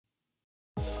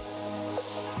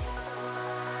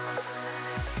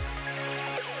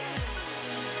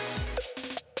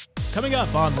Coming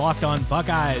up on Locked On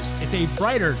Buckeyes, it's a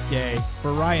brighter day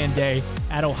for Ryan Day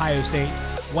at Ohio State.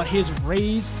 What his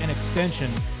raise and extension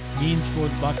means for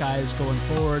the Buckeyes going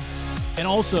forward, and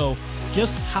also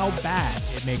just how bad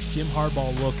it makes Jim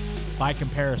Harbaugh look by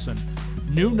comparison.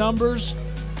 New numbers,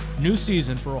 new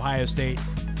season for Ohio State.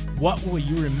 What will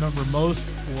you remember most?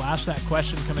 We'll ask that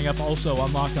question coming up also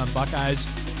on Locked On Buckeyes.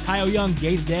 Kyle Young,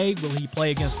 day-to-day, will he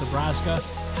play against Nebraska?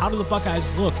 How do the Buckeyes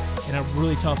look in a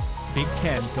really tough Big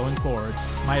Ten going forward?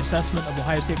 My assessment of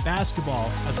Ohio State basketball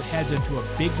as it heads into a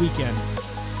big weekend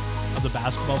of the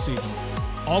basketball season.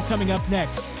 All coming up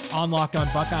next on Locked On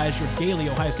Buckeyes, your daily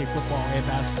Ohio State football and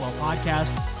basketball podcast.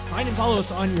 Find and follow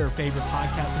us on your favorite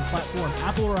podcasting platform,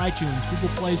 Apple or iTunes, Google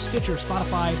Play, Stitcher,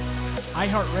 Spotify,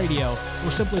 iHeartRadio,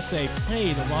 or simply say,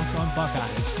 play the Locked On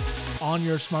Buckeyes on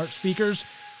your smart speakers.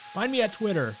 Find me at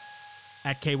Twitter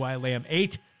at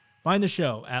KYLam8. Find the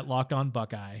show at Locked On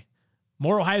Buckeye.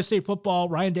 More Ohio State football,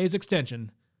 Ryan Day's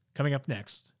extension, coming up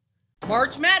next.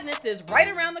 March Madness is right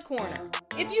around the corner.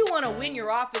 If you want to win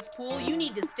your office pool, you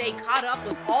need to stay caught up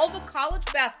with all the college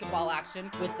basketball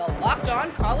action with the Locked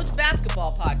On College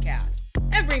Basketball Podcast.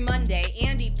 Every Monday,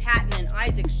 Andy Patton and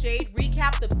Isaac Shade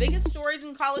recap the biggest stories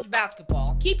in college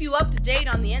basketball, keep you up to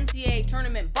date on the NCAA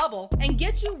tournament bubble, and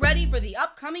get you ready for the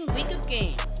upcoming week of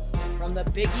games. From the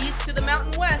Big East to the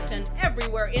Mountain West and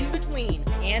everywhere in between,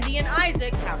 Andy and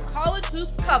Isaac have college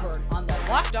hoops covered on the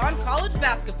Locked On College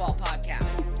Basketball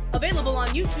Podcast. Available on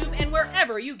YouTube and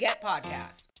wherever you get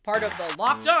podcasts. Part of the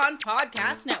Locked On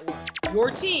Podcast Network.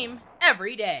 Your team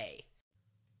every day.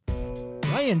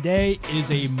 Ryan Day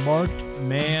is a marked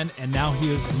man, and now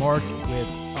he is marked with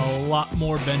a lot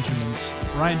more Benjamins.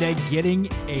 Ryan Day getting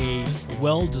a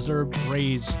well-deserved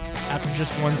raise after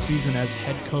just one season as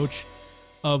head coach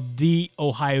of the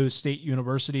Ohio State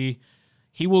University.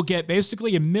 He will get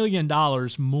basically $1 million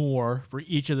more for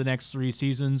each of the next 3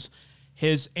 seasons.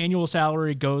 His annual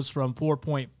salary goes from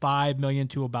 $4.5 million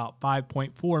to about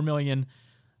 $5.4 million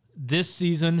this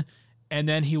season, and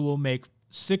then he will make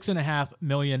 $6.5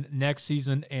 million next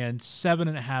season and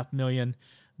 $7.5 million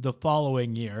the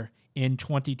following year in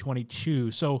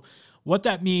 2022. So what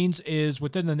that means is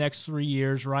within the next 3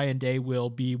 years, Ryan Day will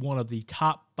be one of the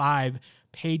top 5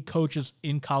 paid coaches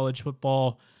in college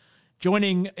football,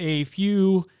 joining a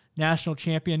few national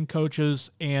champion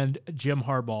coaches and Jim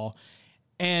Harbaugh.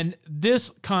 And this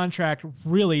contract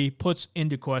really puts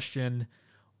into question,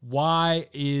 why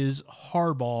is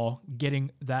Harbaugh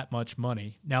getting that much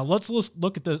money? Now, let's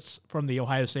look at this from the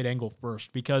Ohio State angle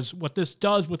first, because what this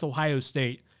does with Ohio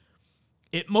State,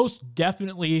 it most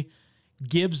definitely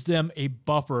gives them a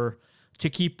buffer to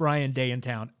keep Ryan Day in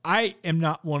town. I am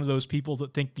not one of those people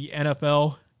that think the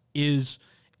NFL is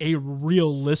a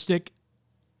realistic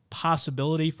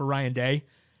possibility for Ryan Day.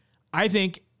 I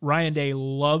think Ryan Day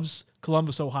loves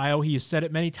Columbus, Ohio. He has said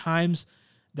it many times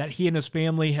that he and his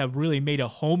family have really made a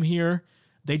home here.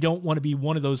 They don't want to be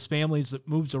one of those families that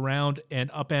moves around and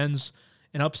upends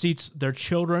and upseats their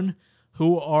children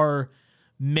who are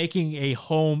making a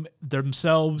home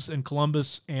themselves in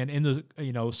Columbus and in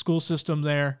the school system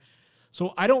there.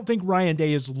 So I don't think Ryan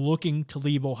Day is looking to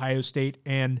leave Ohio State,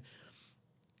 and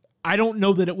I don't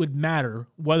know that it would matter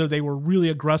whether they were really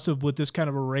aggressive with this kind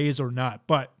of a raise or not.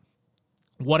 But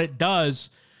what it does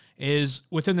is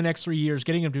within the next 3 years,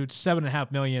 getting him to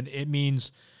 $7.5 million, it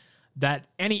means that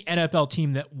any NFL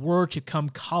team that were to come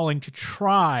calling to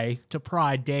try to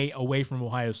pry Day away from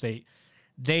Ohio State,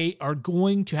 they are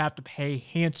going to have to pay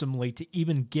handsomely to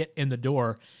even get in the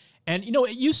door. And,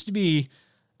 it used to be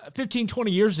 15,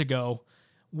 20 years ago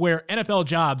where NFL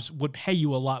jobs would pay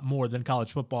you a lot more than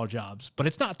college football jobs, but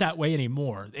it's not that way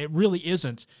anymore. It really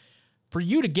isn't. For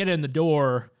you to get in the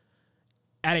door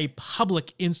at a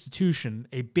public institution,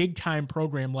 a big-time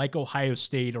program like Ohio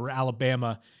State or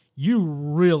Alabama, you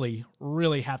really,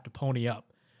 really have to pony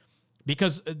up,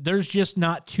 because there's just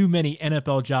not too many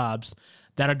NFL jobs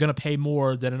that are going to pay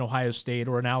more than an Ohio State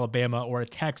or an Alabama or a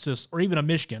Texas or even a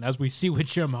Michigan, as we see with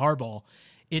Jim Harbaugh.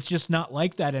 It's just not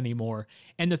like that anymore.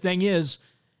 And the thing is,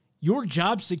 your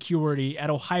job security at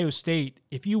Ohio State,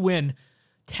 if you win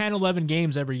 10, 11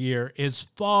 games every year, is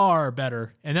far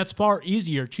better, and that's far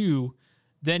easier, too,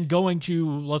 than going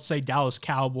to, let's say, Dallas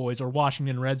Cowboys or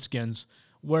Washington Redskins,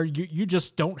 where you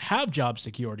just don't have job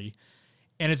security.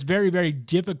 And it's very, very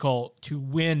difficult to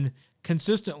win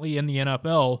consistently in the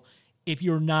NFL if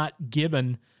you're not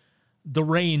given the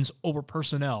reins over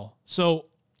personnel. So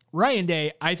Ryan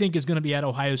Day, I think, is going to be at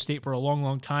Ohio State for a long,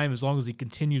 long time, as long as he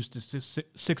continues to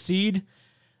succeed.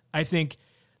 I think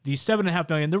the $7.5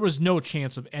 million, there was no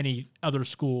chance of any other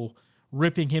school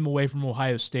ripping him away from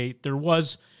Ohio State. There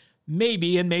was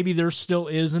maybe, and maybe there still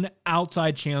is, an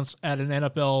outside chance at an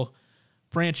NFL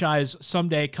franchise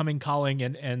someday coming calling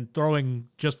and throwing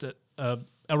just a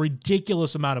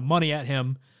ridiculous amount of money at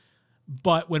him.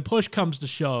 But when push comes to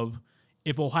shove,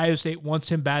 if Ohio State wants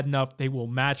him bad enough, they will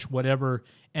match whatever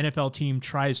NFL team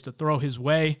tries to throw his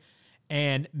way,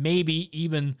 and maybe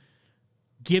even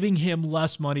giving him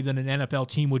less money than an NFL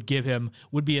team would give him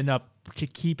would be enough to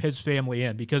keep his family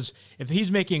in. Because if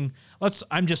he's making,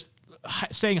 I'm just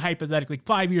saying hypothetically,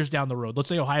 5 years down the road, let's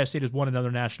say Ohio State has won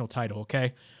another national title,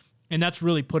 okay? And that's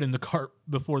really putting the cart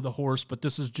before the horse, but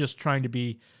this is just trying to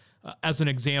be, as an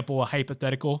example, a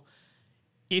hypothetical.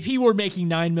 If he were making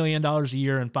 $9 million a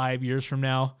year in 5 years from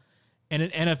now, and an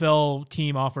NFL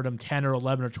team offered him 10 or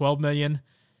 11 or 12 million,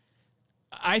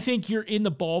 I think you're in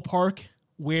the ballpark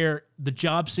where the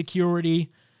job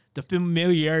security, the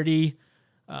familiarity,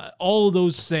 all of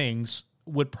those things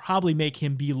would probably make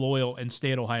him be loyal and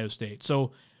stay at Ohio State.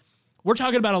 So we're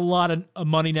talking about a lot of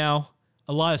money now,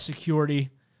 a lot of security.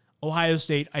 Ohio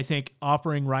State, I think,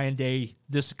 offering Ryan Day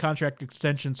this contract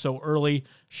extension so early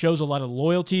shows a lot of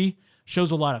loyalty,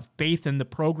 shows a lot of faith in the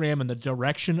program and the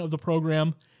direction of the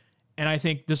program. And I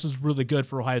think this is really good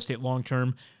for Ohio State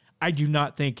long-term. I do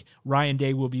not think Ryan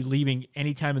Day will be leaving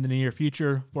anytime in the near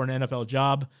future for an NFL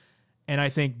job. And I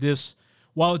think this,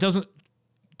 while it doesn't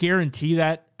guarantee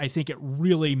that, I think it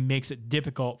really makes it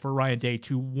difficult for Ryan Day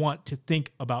to want to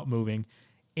think about moving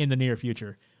in the near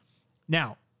future.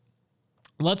 Now,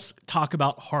 let's talk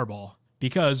about Harbaugh,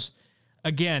 because,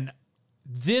 again,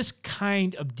 this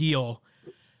kind of deal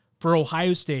for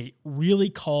Ohio State really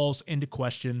calls into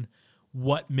question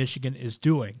what Michigan is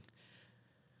doing.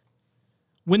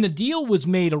 When the deal was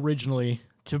made originally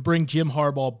to bring Jim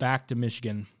Harbaugh back to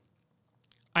Michigan,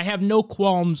 I have no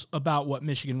qualms about what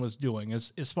Michigan was doing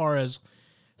as far as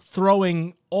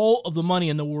throwing all of the money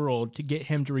in the world to get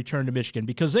him to return to Michigan,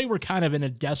 because they were kind of in a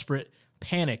desperate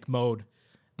panic mode.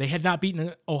 They had not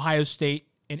beaten Ohio State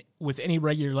with any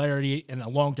regularity in a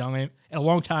long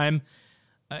time.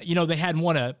 They hadn't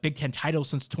won a Big Ten title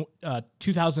since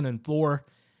 2004.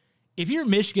 If you're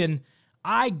Michigan,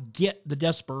 I get the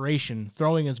desperation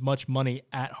throwing as much money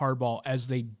at Harbaugh as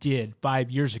they did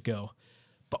 5 years ago.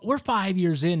 But we're 5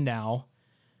 years in now.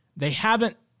 They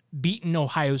haven't beaten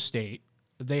Ohio State.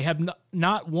 They have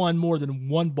not won more than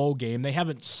one bowl game. They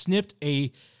haven't sniffed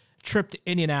a trip to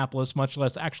Indianapolis, much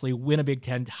less actually win a Big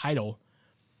Ten title.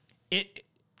 It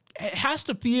has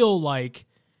to feel like,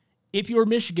 if you're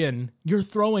Michigan, you're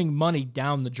throwing money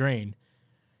down the drain.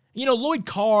 Lloyd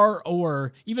Carr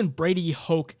or even Brady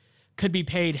Hoke could be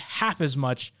paid half as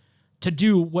much to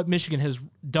do what Michigan has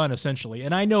done, essentially.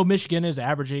 And I know Michigan is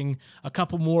averaging a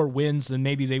couple more wins than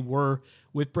maybe they were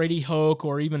with Brady Hoke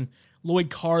or even Lloyd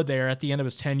Carr there at the end of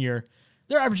his tenure.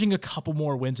 They're averaging a couple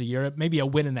more wins a year, maybe a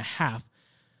win and a half.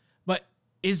 But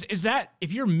is that,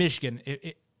 if you're Michigan,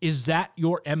 is that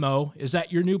your MO? Is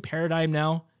that your new paradigm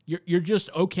now? You're just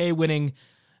okay winning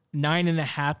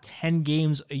 9.5, 10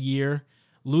 games a year,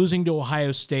 losing to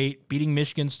Ohio State, beating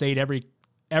Michigan State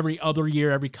every other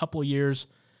year, every couple of years,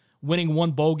 winning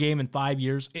one bowl game in 5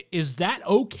 years. Is that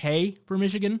okay for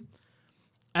Michigan?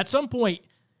 At some point,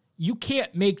 you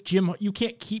can't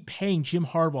keep paying Jim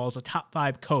Harbaugh as a top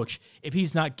 5 coach if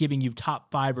he's not giving you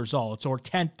top 5 results or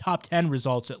top 10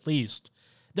 results at least.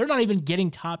 They're not even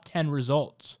getting top 10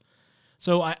 results.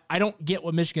 So I don't get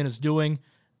what Michigan is doing.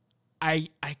 I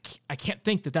can't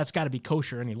think that that's got to be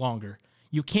kosher any longer.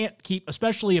 You can't keep,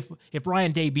 especially if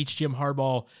Ryan Day beats Jim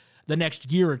Harbaugh the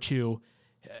next year or two,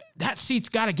 that seat's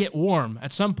got to get warm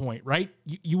at some point, right?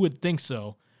 You would think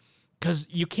so, because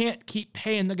you can't keep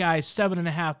paying the guy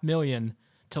 $7.5 million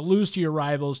to lose to your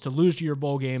rivals, to lose to your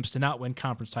bowl games, to not win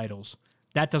conference titles.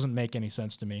 That doesn't make any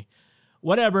sense to me.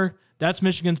 Whatever, that's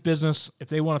Michigan's business. If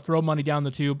they want to throw money down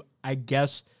the tube, I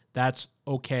guess that's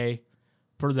okay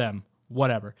for them.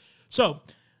 Whatever. So,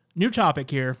 new topic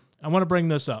here. I want to bring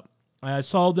this up. I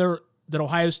saw that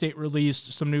Ohio State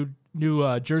released some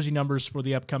new jersey numbers for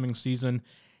the upcoming season,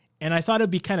 and I thought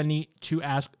it'd be kind of neat to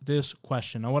ask this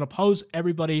question. I want to pose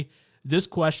everybody this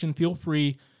question. Feel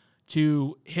free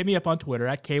to hit me up on Twitter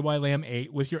at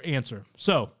KYLam8 with your answer.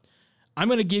 So, I'm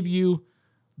going to give you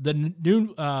the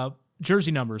new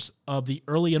jersey numbers of the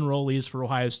early enrollees for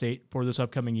Ohio State for this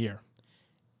upcoming year.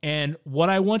 And what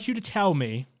I want you to tell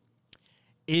me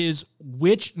is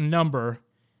which number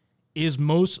is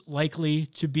most likely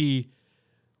to be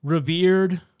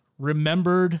revered,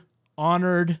 remembered,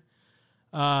 honored,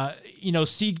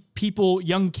 see people,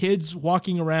 young kids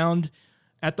walking around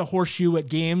at the Horseshoe at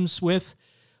games with.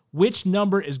 Which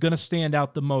number is going to stand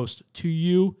out the most to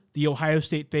you, the Ohio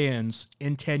State fans,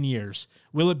 in 10 years?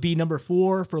 Will it be number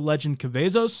 4 for Legend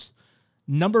Cavazos,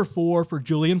 number 4 for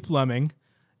Julian Fleming,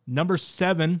 number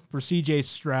 7 for CJ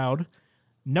Stroud,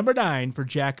 Number 9 for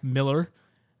Jack Miller.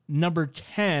 Number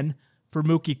 10 for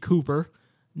Mookie Cooper.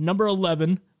 Number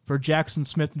 11 for Jackson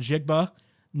Smith-Njigba.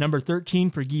 Number 13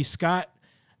 for Guy Scott.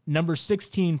 Number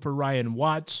 16 for Ryan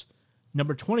Watts.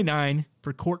 Number 29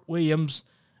 for Court Williams.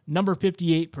 Number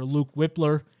 58 for Luke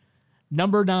Whippler.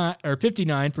 Number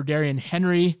 59 for Darian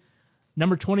Henry.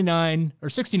 Number 69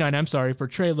 for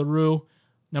Trey LaRue.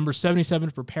 Number 77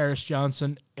 for Paris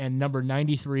Johnson. And number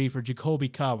 93 for Jacoby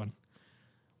Cowan.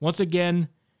 Once again,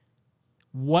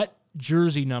 what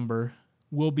jersey number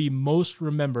will be most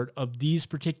remembered of these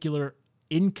particular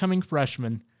incoming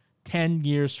freshmen 10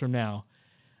 years from now?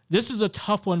 This is a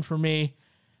tough one for me.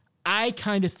 I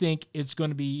kind of think it's going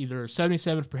to be either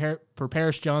 77 for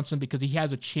Paris Johnson because he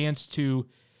has a chance to,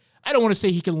 I don't want to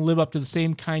say he can live up to the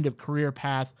same kind of career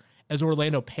path as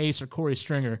Orlando Pace or Corey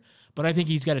Stringer, but I think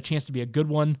he's got a chance to be a good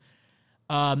one.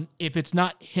 If it's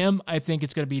not him, I think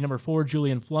it's going to be number 4,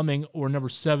 Julian Fleming, or number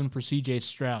 7 for CJ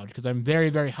Stroud, because I'm very,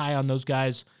 very high on those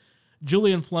guys.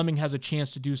 Julian Fleming has a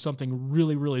chance to do something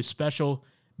really, really special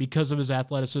because of his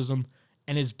athleticism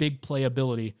and his big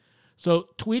playability. So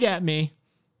tweet at me,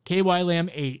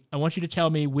 KYLam8. I want you to tell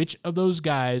me which of those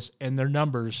guys and their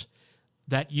numbers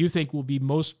that you think will be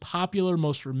most popular,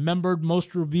 most remembered,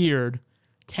 most revered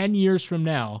 10 years from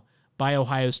now by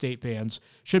Ohio State fans.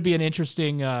 Should be an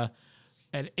interesting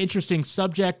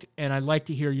subject, and I'd like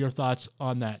to hear your thoughts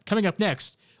on that. Coming up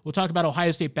next, we'll talk about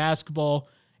Ohio State basketball,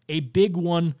 a big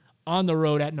one on the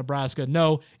road at Nebraska.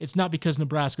 No, it's not because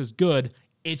Nebraska's good.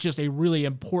 It's just a really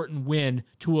important win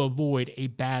to avoid a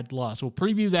bad loss. We'll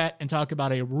preview that and talk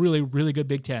about a really, really good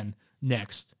Big Ten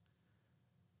next.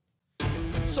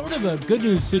 Sort of a good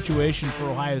news situation for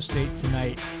Ohio State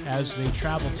tonight as they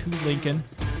travel to Lincoln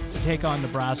to take on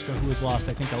Nebraska, who has lost,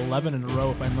 I think, 11 in a row,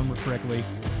 if I remember correctly.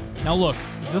 Now, look,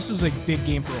 this is a big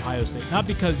game for Ohio State, not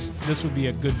because this would be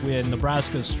a good win.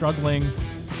 Nebraska is struggling.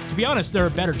 To be honest, they're a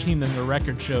better team than their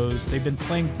record shows. They've been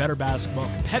playing better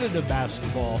basketball, competitive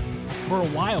basketball, for a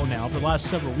while now, for the last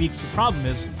several weeks. The problem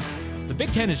is the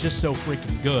Big Ten is just so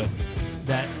freaking good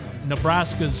that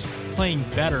Nebraska's playing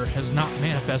better has not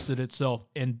manifested itself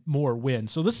in more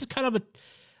wins. So this is kind of a,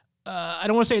 I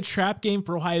don't want to say a trap game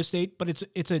for Ohio State, but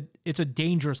it's a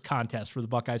dangerous contest for the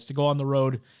Buckeyes to go on the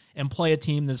road and play a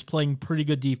team that's playing pretty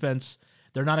good defense.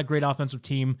 They're not a great offensive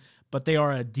team, but they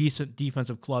are a decent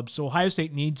defensive club. So Ohio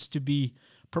State needs to be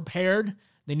prepared.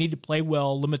 They need to play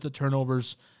well, limit the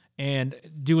turnovers, and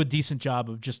do a decent job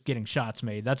of just getting shots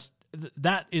made.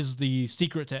 That is the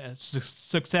secret to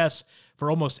success for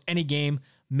almost any game.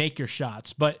 Make your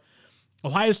shots. But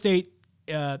Ohio State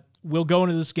will go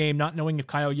into this game not knowing if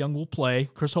Kyle Young will play.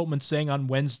 Chris Holtman saying on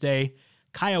Wednesday,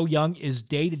 Kyle Young is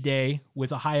day-to-day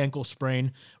with a high ankle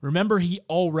sprain. Remember, he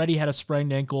already had a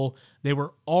sprained ankle. They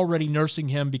were already nursing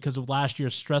him because of last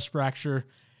year's stress fracture.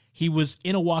 He was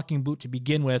in a walking boot to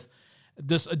begin with.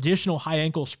 This additional high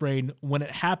ankle sprain, when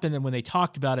it happened and when they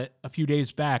talked about it a few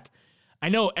days back, I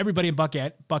know everybody in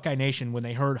Buckeye Nation, when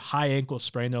they heard high ankle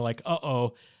sprain, they're like,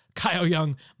 uh-oh, Kyle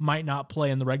Young might not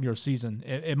play in the regular season.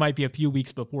 It might be a few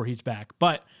weeks before he's back.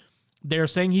 But they're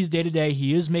saying he's day-to-day.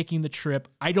 He is making the trip.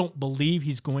 I don't believe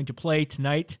he's going to play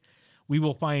tonight. We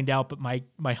will find out, but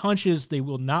my hunch is they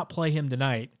will not play him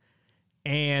tonight,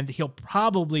 and he'll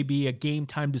probably be a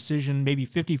game-time decision, maybe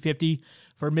 50-50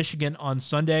 for Michigan on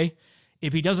Sunday.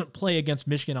 If he doesn't play against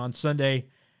Michigan on Sunday,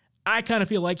 I kind of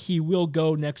feel like he will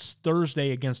go next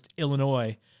Thursday against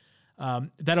Illinois.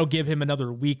 That'll give him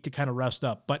another week to kind of rest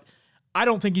up. But I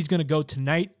don't think he's going to go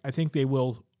tonight. I think they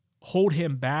will hold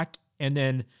him back and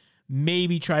then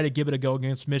maybe try to give it a go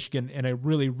against Michigan in a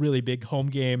really, really big home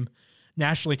game,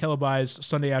 nationally televised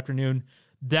Sunday afternoon.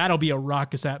 That'll be a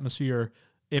raucous atmosphere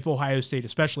if Ohio State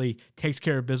especially takes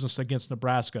care of business against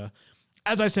Nebraska.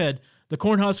 As I said, the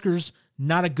Cornhuskers,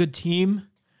 not a good team.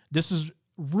 This is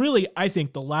really, I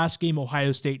think, the last game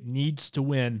Ohio State needs to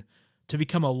win to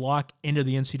become a lock into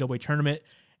the NCAA tournament.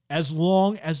 As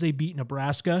long as they beat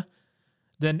Nebraska,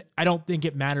 then I don't think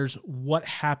it matters what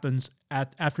happens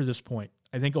after this point.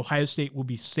 I think Ohio State will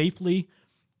be safely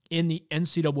in the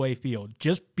NCAA field.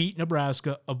 Just beat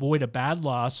Nebraska, avoid a bad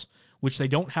loss, which they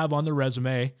don't have on their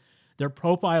resume. Their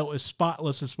profile is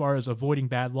spotless as far as avoiding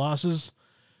bad losses.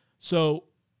 So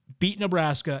beat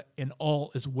Nebraska and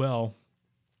all is well.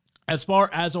 As far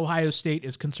as Ohio State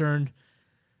is concerned,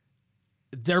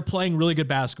 they're playing really good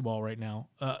basketball right now,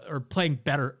 or playing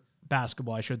better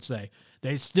basketball, I should say.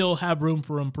 They still have room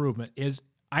for improvement.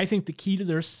 I think the key to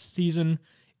their season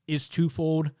is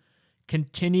twofold.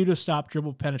 Continue to stop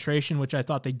dribble penetration, which I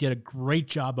thought they did a great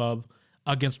job of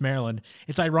against Maryland.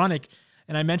 It's ironic,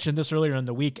 and I mentioned this earlier in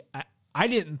the week, I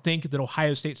didn't think that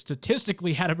Ohio State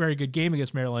statistically had a very good game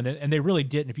against Maryland, and they really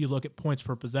didn't. If you look at points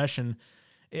per possession,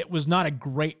 it was not a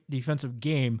great defensive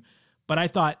game, but I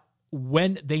thought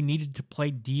when they needed to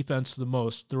play defense the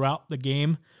most throughout the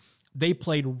game, they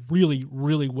played really,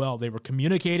 really well. They were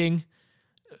communicating,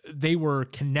 they were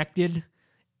connected,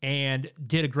 and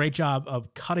did a great job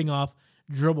of cutting off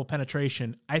dribble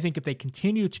penetration. I think if they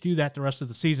continue to do that the rest of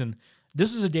the season,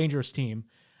 this is a dangerous team.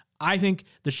 I think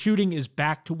the shooting is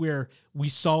back to where we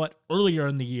saw it earlier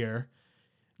in the year.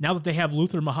 Now that they have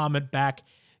Luther Muhammad back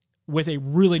with a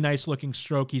really nice looking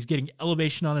stroke, he's getting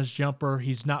elevation on his jumper.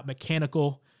 He's not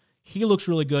mechanical. He looks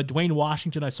really good. Dwayne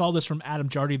Washington, I saw this from Adam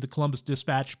Jardy of the Columbus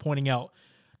Dispatch pointing out,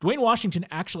 Dwayne Washington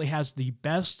actually has the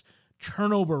best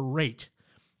turnover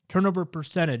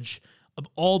percentage of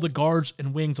all the guards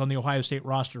and wings on the Ohio State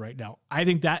roster right now. I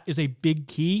think that is a big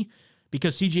key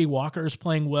because C.J. Walker is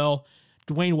playing well.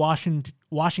 Dwayne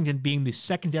Washington being the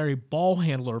secondary ball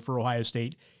handler for Ohio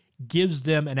State gives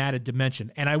them an added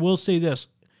dimension. And I will say this,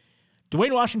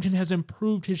 Dwayne Washington has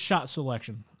improved his shot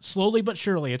selection. Slowly but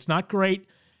surely. It's not great.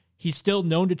 He's still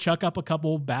known to chuck up a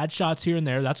couple bad shots here and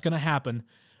there. That's going to happen.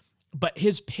 But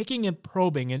his picking and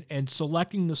probing and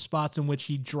selecting the spots in which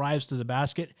he drives to the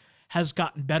basket has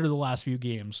gotten better the last few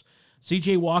games.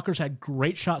 C.J. Walker's had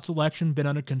great shot selection, been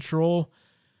under control.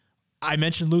 I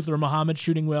mentioned Luther Muhammad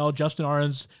shooting well. Justin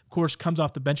Ahrens, of course, comes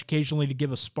off the bench occasionally to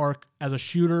give a spark as a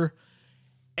shooter.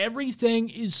 Everything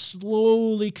is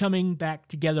slowly coming back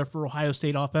together for Ohio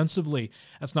State offensively.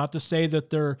 That's not to say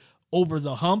that they're over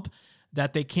the hump,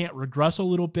 that they can't regress a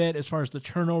little bit as far as the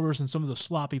turnovers and some of the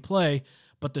sloppy play,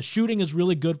 but the shooting is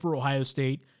really good for Ohio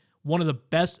State. One of the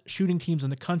best shooting teams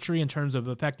in the country in terms of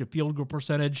effective field goal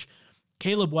percentage.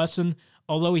 Caleb Wesson,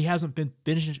 although he hasn't been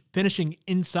finishing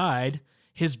inside,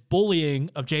 his bullying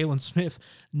of Jalen Smith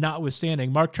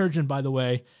notwithstanding. Mark Turgeon, by the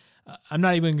way, I'm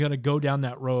not even going to go down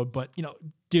that road, but,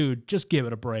 dude, just give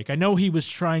it a break. I know he was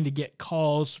trying to get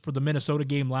calls for the Minnesota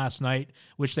game last night,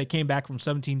 which they came back from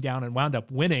 17 down and wound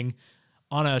up winning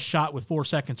on a shot with 4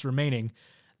 seconds remaining.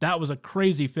 That was a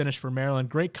crazy finish for Maryland.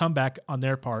 Great comeback on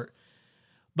their part.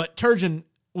 But Turgeon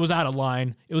was out of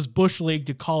line. It was Bush League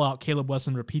to call out Caleb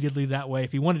Wesson repeatedly that way.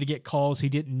 If he wanted to get calls, he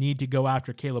didn't need to go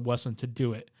after Caleb Wesson to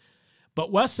do it.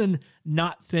 But Wesson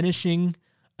not finishing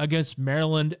against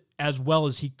Maryland as well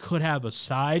as he could have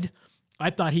aside, I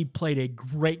thought he played a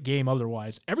great game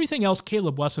otherwise. Everything else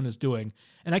Caleb Wesson is doing,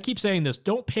 and I keep saying this,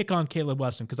 don't pick on Caleb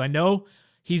Wesson because I know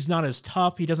he's not as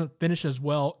tough. He doesn't finish as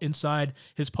well inside.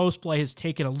 His post play has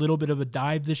taken a little bit of a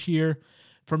dive this year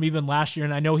from even last year,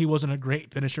 and I know he wasn't a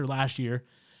great finisher last year,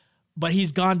 but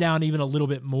he's gone down even a little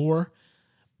bit more.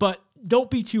 But don't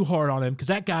be too hard on him because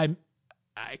that guy,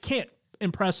 I can't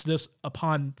impress this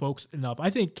upon folks enough. I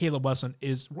think Caleb Wesson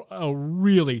is a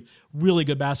really, really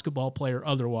good basketball player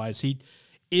otherwise. He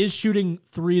is shooting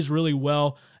threes really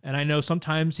well, and I know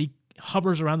sometimes he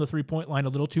hovers around the three-point line a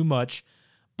little too much,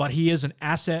 but he is an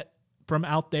asset from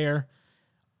out there.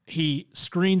 He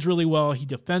screens really well. He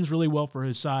defends really well for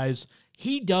his size.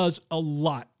 He does a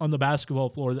lot on the basketball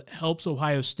floor that helps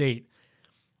Ohio State.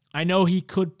 I know he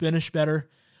could finish better,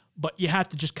 but you have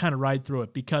to just kind of ride through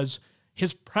it because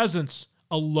his presence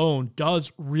alone does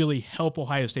really help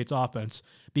Ohio State's offense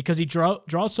because he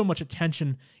draws so much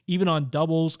attention even on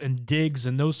doubles and digs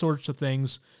and those sorts of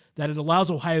things that it allows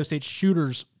Ohio State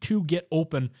shooters to get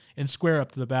open and square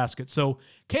up to the basket. So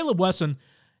Caleb Wesson,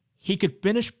 he could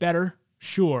finish better,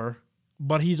 sure,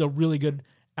 but he's a really good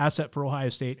asset for Ohio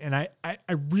State. And I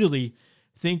really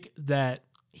think that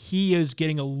he is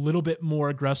getting a little bit more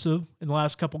aggressive in the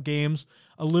last couple games,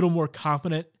 a little more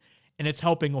confident, and it's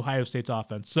helping Ohio State's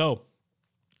offense. So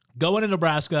go into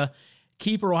Nebraska,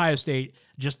 key for Ohio State,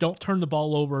 just don't turn the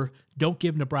ball over. Don't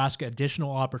give Nebraska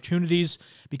additional opportunities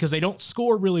because they don't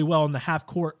score really well in the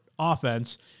half-court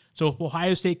offense. So if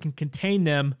Ohio State can contain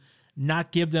them,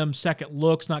 not give them second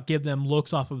looks, not give them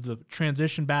looks off of the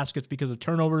transition baskets because of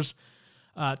turnovers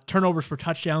for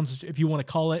touchdowns, if you want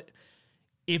to call it.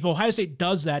 If Ohio State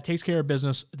does that, takes care of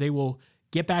business, they will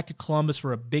get back to Columbus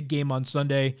for a big game on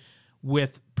Sunday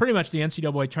with pretty much the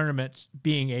NCAA tournament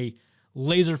being a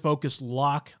laser-focused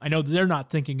lock. I know they're not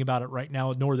thinking about it right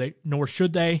now, nor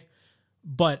should they,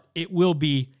 but it will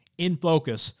be in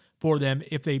focus for them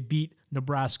if they beat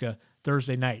Nebraska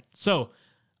Thursday night. So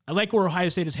I like where Ohio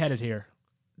State is headed here.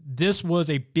 This was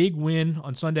a big win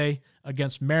on Sunday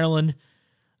against Maryland.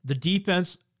 The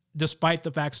defense, despite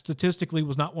the fact statistically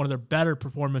was not one of their better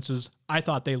performances, I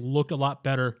thought they looked a lot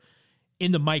better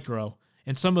in the micro.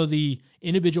 And some of the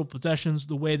individual possessions,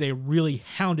 the way they really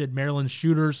hounded Maryland's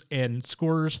shooters and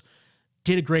scorers,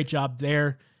 did a great job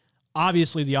there.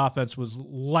 Obviously, the offense was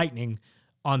lightning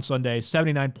on Sunday,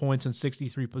 79 points and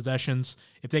 63 possessions.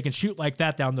 If they can shoot like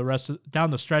that down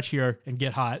the stretch here and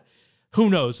get hot, who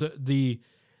knows? The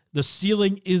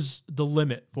ceiling is the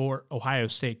limit for Ohio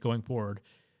State going forward.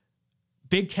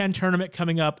 Big Ten tournament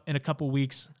coming up in a couple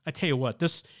weeks. I tell you what,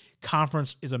 this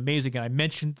conference is amazing. And I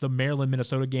mentioned the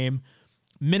Maryland-Minnesota game.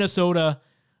 Minnesota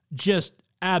just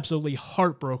absolutely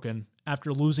heartbroken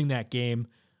after losing that game.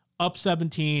 Up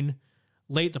 17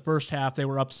 late the first half. They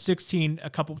were up 16 a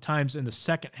couple of times in the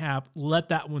second half. Let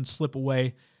that one slip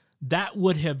away. That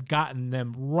would have gotten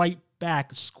them right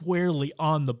back squarely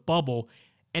on the bubble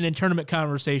and in tournament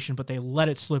conversation, but they let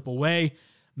it slip away.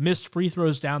 Missed free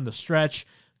throws down the stretch.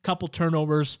 Couple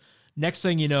turnovers. Next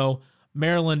thing you know,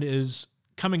 Maryland is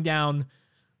coming down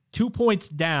 2 points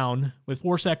down with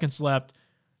 4 seconds left.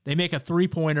 They make a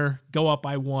three-pointer, go up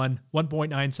by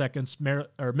 1.9 seconds.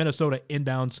 Minnesota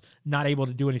inbounds, not able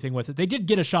to do anything with it. They did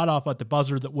get a shot off at the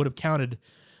buzzer that would have counted,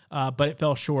 but it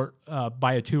fell short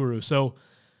by Aturu. So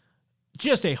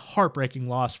just a heartbreaking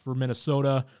loss for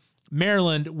Minnesota.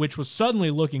 Maryland, which was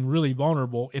suddenly looking really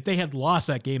vulnerable, if they had lost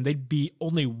that game, they'd be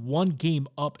only one game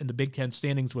up in the Big Ten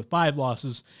standings with 5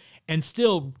 losses, and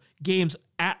still games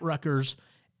at Rutgers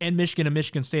and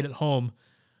Michigan State at home.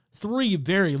 3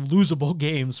 very losable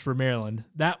games for Maryland.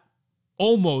 That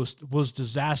almost was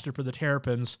disaster for the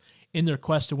Terrapins in their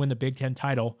quest to win the Big Ten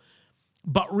title.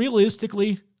 But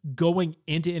realistically, going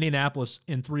into Indianapolis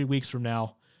in 3 weeks from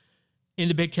now in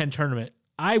the Big Ten tournament,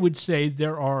 I would say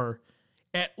there are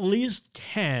at least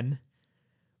 10,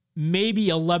 maybe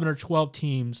 11 or 12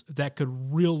 teams that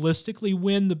could realistically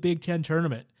win the Big Ten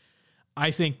tournament.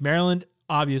 I think Maryland,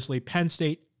 obviously, Penn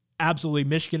State, absolutely.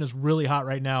 Michigan is really hot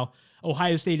right now.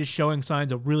 Ohio State is showing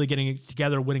signs of really getting it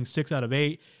together, winning 6 out of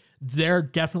 8. They're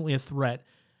definitely a threat.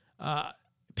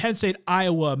 Penn State,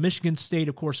 Iowa, Michigan State,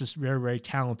 of course, is very, very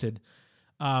talented.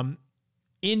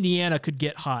 Indiana could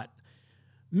get hot.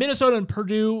 Minnesota and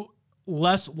Purdue,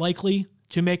 less likely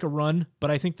to make a run, but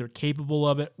I think they're capable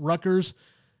of it. Rutgers,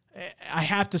 I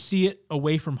have to see it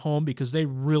away from home because they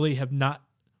really have not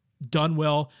done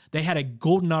well. They had a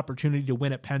golden opportunity to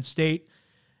win at Penn State,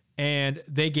 and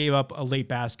they gave up a late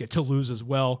basket to lose as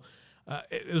well.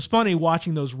 It was funny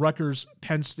watching those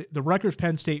Rutgers-Penn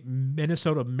State,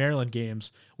 Minnesota, Maryland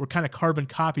games were kind of carbon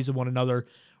copies of one another.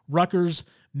 Rutgers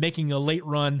making a late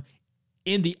run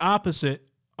in the opposite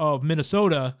of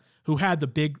Minnesota, who had the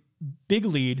big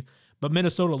lead, but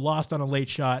Minnesota lost on a late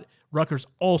shot. Rutgers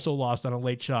also lost on a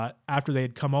late shot after they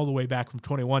had come all the way back from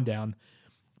 21 down.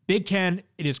 Big Ten,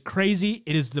 it is crazy.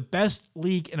 It is the best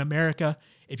league in America.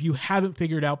 If you haven't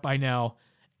figured out by now,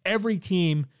 every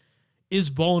team is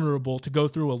vulnerable to go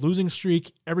through a losing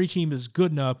streak. Every team is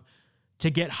good enough to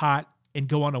get hot and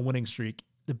go on a winning streak.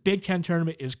 The Big Ten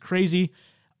tournament is crazy.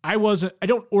 I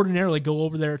don't ordinarily go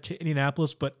over there to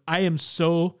Indianapolis, but I am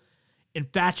so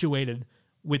infatuated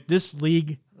with this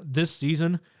league this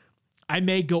season. I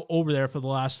may go over there for the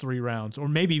last 3 rounds, or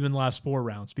maybe even the last 4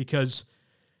 rounds, because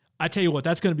I tell you what,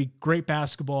 that's going to be great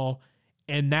basketball,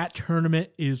 and that tournament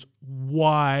is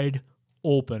wide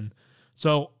open.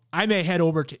 So I may head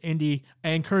over to Indy. I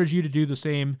encourage you to do the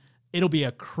same. It'll be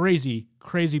a crazy,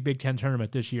 crazy Big Ten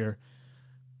tournament this year.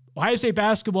 Ohio State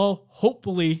basketball,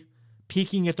 hopefully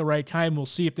peaking at the right time. We'll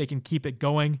see if they can keep it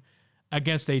going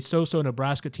against a so-so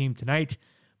Nebraska team tonight.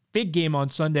 Big game on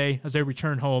Sunday as they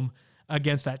return home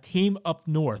against that team up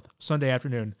north Sunday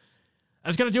afternoon.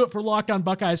 That's going to do it for Locked On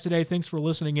Buckeyes today. Thanks for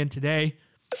listening in today.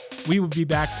 We will be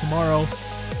back tomorrow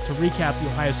to recap the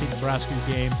Ohio State-Nebraska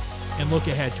game and look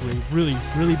ahead to a really,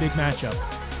 really big matchup.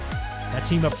 That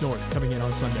team up north coming in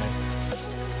on Sunday.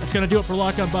 That's going to do it for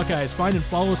Locked On Buckeyes. Find and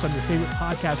follow us on your favorite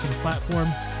podcasting platform.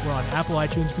 We're on Apple,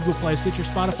 iTunes, Google Play, Stitcher,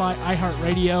 Spotify,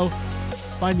 iHeartRadio.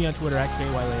 Find me on Twitter at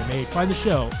KYLAM8. Find the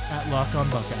show at Locked On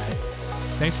Buckeye.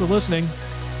 Thanks for listening.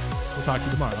 We'll talk to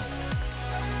you tomorrow.